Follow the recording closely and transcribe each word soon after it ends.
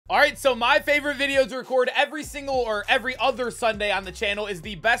All right, so my favorite video to record every single or every other Sunday on the channel is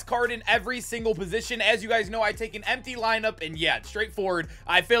the best card in every single position. As you guys know, I take an empty lineup and yeah, straightforward,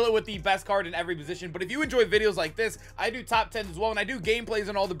 I fill it with the best card in every position. But if you enjoy videos like this, I do top 10s as well, and I do gameplays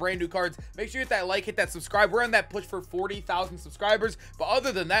on all the brand new cards. Make sure you hit that like, hit that subscribe. We're on that push for 40,000 subscribers. But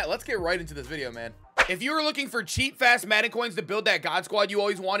other than that, let's get right into this video, man. If you are looking for cheap, fast Madden coins to build that God Squad you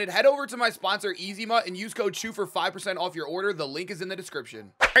always wanted, head over to my sponsor, EasyMut, and use code SHOE for 5% off your order. The link is in the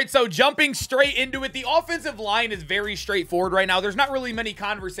description. All right, so jumping straight into it, the offensive line is very straightforward right now. There's not really many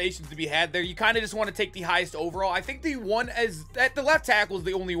conversations to be had there. You kind of just want to take the highest overall. I think the one as at the left tackle is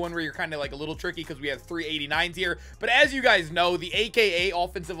the only one where you're kind of like a little tricky because we have 389s here. But as you guys know, the AKA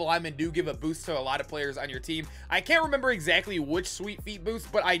offensive linemen do give a boost to a lot of players on your team. I can't remember exactly which sweet feet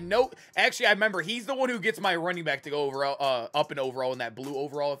boost, but I know, actually, I remember he's the one who gets my running back to go overall, up and overall in that blue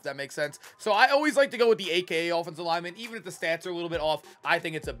overall, if that makes sense. So I always like to go with the AKA offensive lineman, even if the stats are a little bit off. I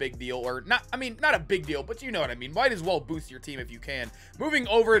think it's a big deal, or not. I mean, not a big deal, but you know what I mean. Might as well boost your team if you can. Moving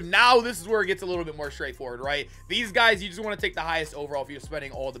over now, this is where it gets a little bit more straightforward, right? These guys, you just want to take the highest overall if you're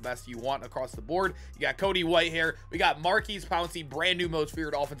spending all the best you want across the board. You got Cody White here. We got Marquise Pouncey, brand new most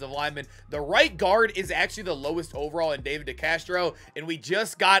feared offensive lineman. The right guard is actually the lowest overall in David DeCastro, and we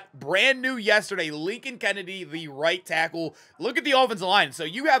just got brand new yesterday, Lincoln Kennedy, the right tackle. Look at the offensive line. So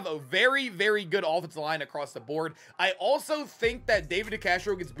you have a very, very good offensive line across the board. I also think that David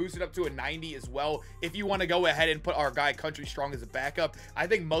DeCastro gets boosted up to a 90 as well if you want to go ahead and put our guy Country Strong as a backup. I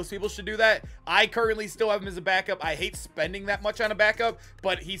think most people should do that. I currently still have him as a backup. I hate spending that much on a backup,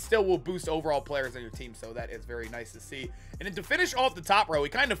 but he still will boost overall players on your team, so that is very nice to see. And then to finish off the top row, we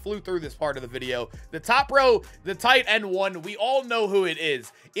kind of flew through this part of the video. The top row, the tight end one, we all know who it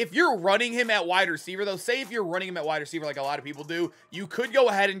is. If you're running him at wide receiver, though, say if you're running him at wide receiver like a lot of people do, you could go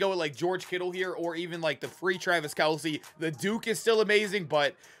ahead and go with like George Kittle here, or even like the free Travis Kelce. The Duke is still amazing,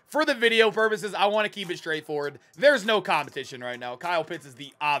 but for the video purposes, I want to keep it straightforward. There's no competition right now. Kyle Pitts is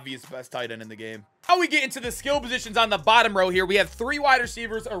the obvious best tight end in the game. Now we get into the skill positions on the bottom row here. We have 3 wide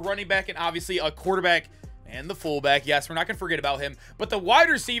receivers, a running back, and obviously a quarterback and the fullback. Yes, we're not going to forget about him. But the wide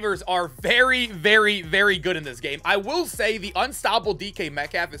receivers are very, very, very good in this game. I will say the unstoppable DK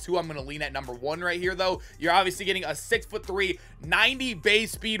Metcalf is who I'm going to lean at number 1 right here, though. You're obviously getting a 6'3", 90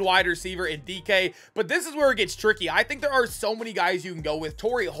 base speed wide receiver in DK. But this is where it gets tricky. I think there are so many guys you can go with.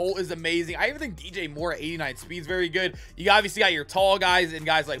 Torrey Holt is amazing. I even think DJ Moore at 89 speed is very good. You obviously got your tall guys and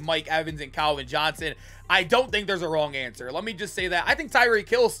guys like Mike Evans and Calvin Johnson. I don't think there's a wrong answer. Let me just say that. I think Tyreek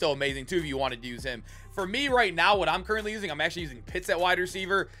Hill is still amazing, too, if you wanted to use him. For me right now, what I'm currently using, I'm actually using Pitts at wide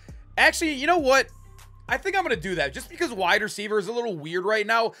receiver. Actually, you know what? I think I'm going to do that just because wide receiver is a little weird right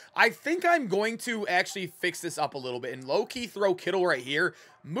now. I think I'm going to actually fix this up a little bit and low-key throw Kittle right here.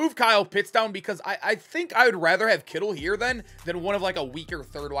 Move Kyle Pitts down because I think I would rather have Kittle here than one of like a weaker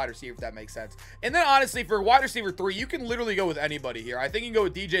third wide receiver, if that makes sense. And then honestly, for wide receiver 3, you can literally go with anybody here. I think you can go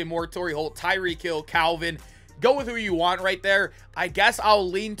with DJ Moore, Torrey Holt, Tyreek Hill, Calvin. Go with who you want right there. I guess I'll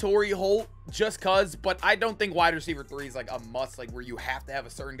lean Torrey Holt just cuz, but I don't think wide receiver 3 is like a must, like where you have to have a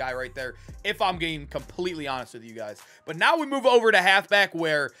certain guy right there, if I'm being completely honest with you guys. But now we move over to halfback,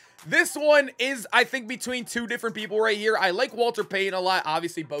 where this one is, I think, between 2 different people right here. I like Walter Payton a lot.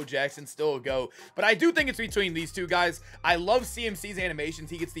 Obviously, Bo Jackson's still a go. But I do think it's between these 2 guys. I love CMC's animations.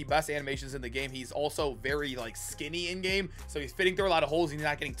 He gets the best animations in the game. He's also very, like, skinny in-game. So he's fitting through a lot of holes. He's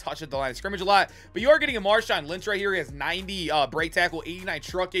not getting touched at the line of scrimmage a lot. But you are getting a Marshawn Lynch right here. He has 90 break tackle, 89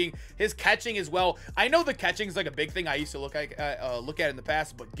 trucking. His catching as well. I know the catching is like a big thing I used to look at in the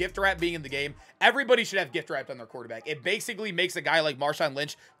past. But gift wrap being in the game, everybody should have gift wrapped on their quarterback. It basically makes a guy like Marshawn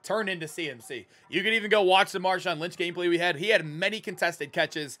Lynch turn into CMC. You can even go watch the Marshawn Lynch gameplay we had. He had many contested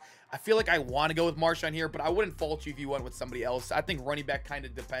catches. I feel like I want to go with Marshawn here, but I wouldn't fault you if you went with somebody else. I think running back kind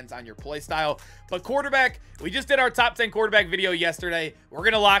of depends on your play style. But quarterback, we just did our top 10 quarterback video yesterday. We're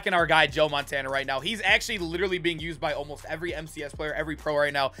going to lock in our guy, Joe Montana, right now. He's actually literally being used by almost every MCS player, every pro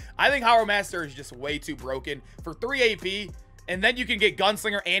right now. I think Howard Master is just way too broken. For 3 AP, and then you can get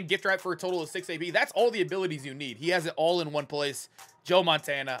Gunslinger and Gift Wrap for a total of 6 AP. That's all the abilities you need. He has it all in one place. Joe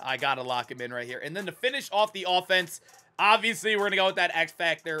Montana, I got to lock him in right here. And then to finish off the offense, obviously, we're going to go with that X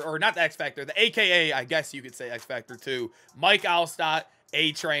Factor, or not the X Factor, the AKA, I guess you could say X Factor too. Mike Alstott,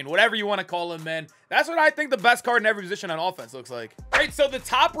 A-Train, whatever you want to call him, man. That's what I think the best card in every position on offense looks like. All right, so the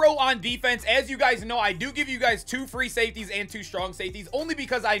top row on defense, as you guys know, I do give you guys 2 free safeties and 2 strong safeties, only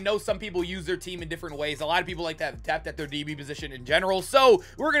because I know some people use their team in different ways. A lot of people like to have depth at their DB position in general. So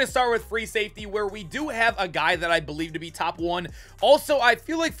we're going to start with free safety, where we do have a guy that I believe to be top 1. Also, I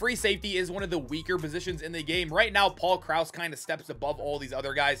feel like free safety is one of the weaker positions in the game. Right now, Paul Krause kind of steps above all these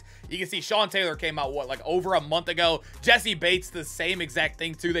other guys. You can see Sean Taylor came out, what, like over a month ago. Jesse Bates, the same exact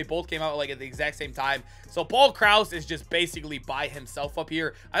thing too. They both came out like at the exact same time. So Paul Krause is just basically by himself up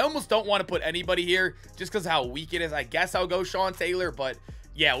here. I almost don't want to put anybody here just because how weak it is. I guess I'll go Sean Taylor, but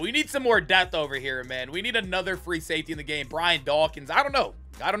yeah, we need some more depth over here, man. We need another free safety in the game. Brian Dawkins, I don't know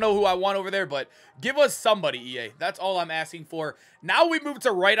who I want over there, but give us somebody, EA. That's all I'm asking for. Now we move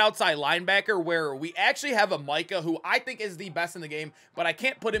to right outside linebacker, where we actually have a Micah, who I think is the best in the game, but I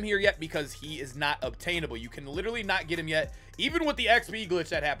can't put him here yet because he is not obtainable. You can literally not get him yet. Even with the XP glitch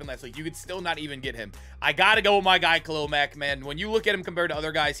that happened last week, you could still not even get him. I gotta go with my guy, Khalil Mack, man. When you look at him compared to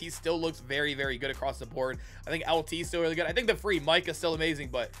other guys, he still looks very, very good across the board. I think LT is still really good. I think the free Micah is still amazing,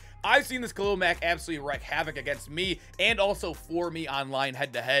 but I've seen this Khalil Mack absolutely wreak havoc against me and also for me online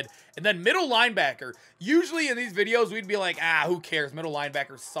head-to-head. And then middle linebacker. Usually in these videos, we'd be like, who cares? Middle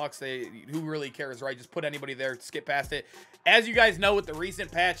linebacker sucks. Who really cares, right? Just put anybody there, skip past it. As you guys know, with the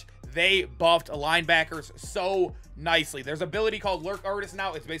recent patch, they buffed linebackers so nicely. There's an ability called Lurk Artist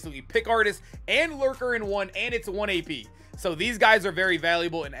now. It's basically Pick Artist and Lurker in one, and it's 1 AP. So these guys are very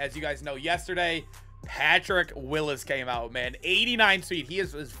valuable, and as you guys know, yesterday, Patrick Willis came out, man. 89 speed. He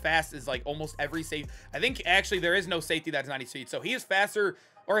is as fast as like almost every safety. I think actually there is no safety that's 90 speed. So he is faster,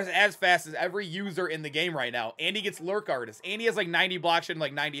 or is as fast as every user in the game right now. And he gets Lurk Artist. And he has like 90 block shot and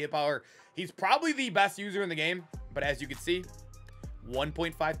like 90 hit power. He's probably the best user in the game. But as you can see,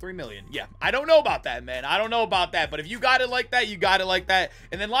 1.53 million. Yeah, I don't know about that, man. I don't know about that. But if you got it like that, you got it like that.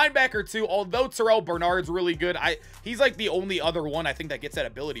 And then linebacker too, although Terrell Bernard's really good, he's like the only other one I think that gets that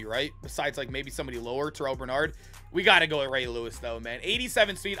ability, right? Besides like maybe somebody lower, Terrell Bernard. We got to go with Ray Lewis though, man.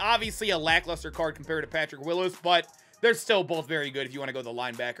 87 speed, obviously a lackluster card compared to Patrick Willis, but they're still both very good if you want to go the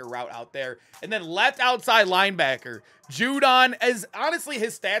linebacker route out there. And then left outside linebacker, Judon, as honestly,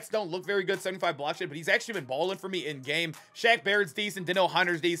 his stats don't look very good, 75 block shot, but he's actually been balling for me in game. Shaq Barrett's decent, Daniel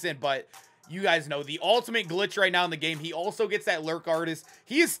Hunter's decent, but you guys know the ultimate glitch right now in the game. He also gets that Lurk Artist.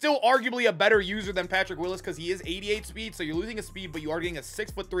 He is still arguably a better user than Patrick Willis because he is 88 speed, so you're losing a speed, but you are getting a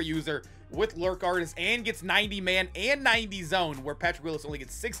 6'3" user with Lurk Artist and gets 90 man and 90 zone, where Patrick Willis only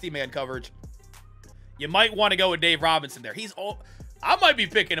gets 60 man coverage. You might want to go with Dave Robinson there. I might be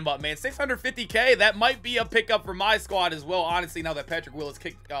picking him up, man. 650K, that might be a pickup for my squad as well, honestly, now that Patrick Willis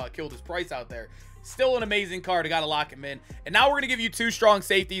killed his price out there. Still an amazing card. I got to lock him in. And now we're going to give you 2 strong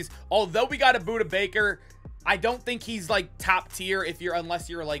safeties. Although we got a Buda Baker, I don't think he's like top tier unless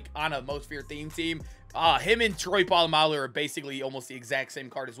you're like on a most feared theme team. Him and Troy Polamalu are basically almost the exact same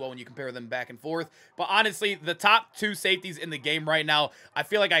card as well when you compare them back and forth. But honestly, the top 2 safeties in the game right now, I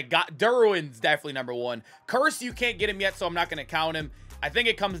feel like I got Derwin's definitely number 1. Curse, you can't get him yet, so I'm not going to count him. I think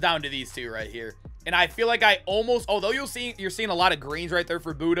it comes down to these 2 right here. And I feel like I almost, although you're seeing a lot of greens right there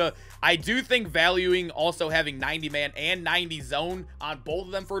for Buda, I do think valuing also having 90 man and 90 zone on both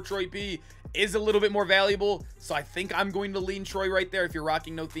of them for Troy P is a little bit more valuable. So I think I'm going to lean Troy right there if you're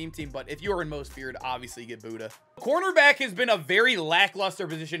rocking no theme team. But if you are in most feared, obviously get Buda. Cornerback has been a very lackluster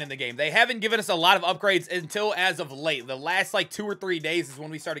position in the game. They haven't given us a lot of upgrades until as of late. The last like 2 or 3 days is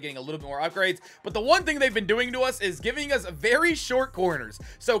when we started getting a little bit more upgrades. But the one thing they've been doing to us is giving us very short corners.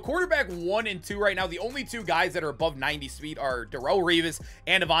 So cornerback 1 and 2 right now, the only 2 guys that are above 90 speed are Darrell Revis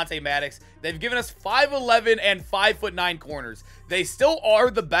and Avonte Maddox. They've given us 5'11" and 5'9" corners. They still are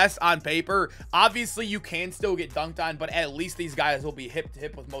the best on paper. Obviously, you can still get dunked on, but at least these guys will be hip to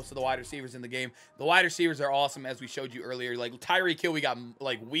hip with most of the wide receivers in the game. The wide receivers are awesome, as we showed you earlier. Like Tyreek Hill, we got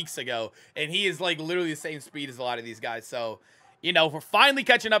like weeks ago, and he is like literally the same speed as a lot of these guys. So, you know, we're finally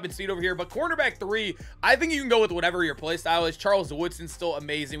catching up in speed over here. But cornerback 3, I think you can go with whatever your play style is. Charles Woodson's still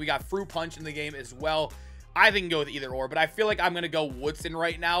amazing. We got Fruit Punch in the game as well. I think you can go with either or, but I feel like I'm going to go Woodson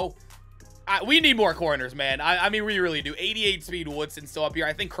right now. We need more corners, man. I mean, we really do. 88 speed Woodson still up here.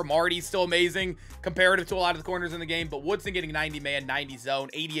 I think Cromartie's still amazing comparative to a lot of the corners in the game, but Woodson getting 90 man, 90 zone,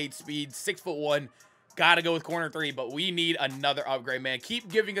 88 speed, 6'1". Gotta go with corner 3, but we need another upgrade, man. Keep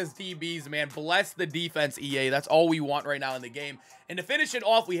giving us DBs, man. Bless the defense, EA. That's all we want right now in the game. And to finish it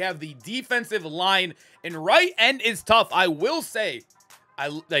off, we have the defensive line. And right end is tough. I will say,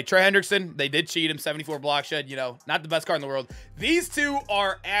 like Trey Hendrickson, they did cheat him, 74 block shed, you know, not the best card in the world. These 2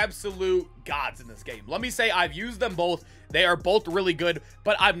 are absolute gods in this game. Let me say I've used them both. They are both really good,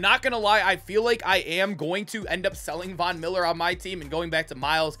 but I'm not going to lie. I feel like I am going to end up selling Von Miller on my team and going back to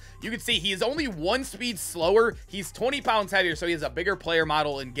Miles. You can see he is only 1 speed slower. He's 20 pounds heavier, so he has a bigger player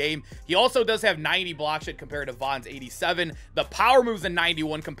model in game. He also does have 90 block shed compared to Von's 87. The power move's a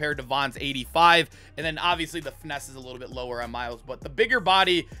 91 compared to Von's 85. And then obviously the finesse is a little bit lower on Miles, but the bigger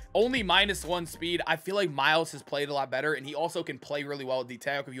body, only -1 speed. I feel like Miles has played a lot better, and he also can play really well with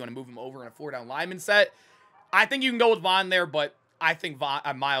D-tackle if you want to move him over in a 4-down lineman set. I think you can go with Von there, but I think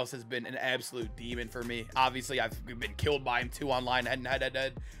Miles has been an absolute demon for me. Obviously, I've been killed by him too online,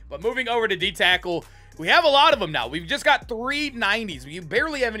 head. But moving over to D-tackle, we have a lot of them now. We've just got 3 90s. We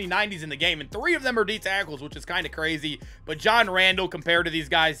barely have any 90s in the game, and 3 of them are D-tackles, which is kind of crazy. But John Randall, compared to these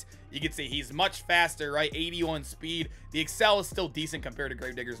guys, you can see he's much faster, right? 81 speed. The Excel is still decent compared to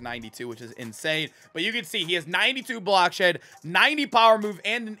Gravedigger's 92, which is insane. But you can see he has 92 block shed, 90 power move,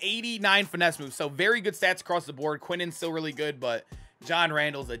 and an 89 finesse move. So very good stats across the board. Quinnen's still really good, but John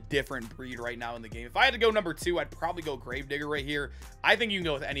Randall's a different breed right now in the game. If I had to go number 2, I'd probably go Gravedigger right here. I think you can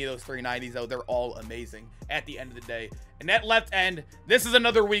go with any of those 390s, though. They're all amazing at the end of the day. And that left end, this is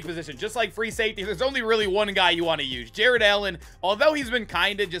another weak position. Just like free safety, there's only really one guy you want to use. Jared Allen, although he's been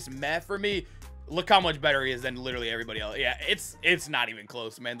kind of just meh for me, look how much better he is than literally everybody else. Yeah, it's not even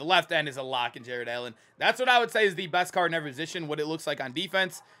close, man. The left end is a lock in Jared Allen. That's what I would say is the best card in every position, what it looks like on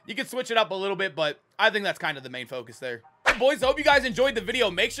defense. You can switch it up a little bit, but I think that's kind of the main focus there. All right, boys, I hope you guys enjoyed the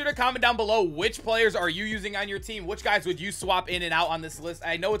video. Make sure to comment down below which players are you using on your team. Which guys would you swap in and out on this list?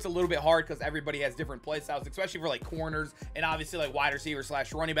 I know it's a little bit hard because everybody has different play styles, especially for like corners and obviously like wide receivers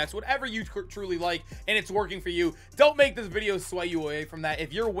 / running backs, whatever you truly like and it's working for you. Don't make this video sway you away from that.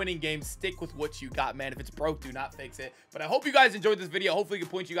 If you're winning games, stick with what you got, man. If it's broke, do not fix it. But I hope you guys enjoyed this video. Hopefully it can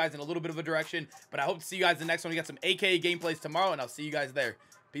point you guys in a little bit of a direction. But I hope to see you guys in the next one. We got some AKA gameplays tomorrow, and I'll see you guys there.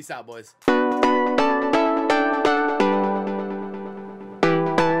 Peace out, boys.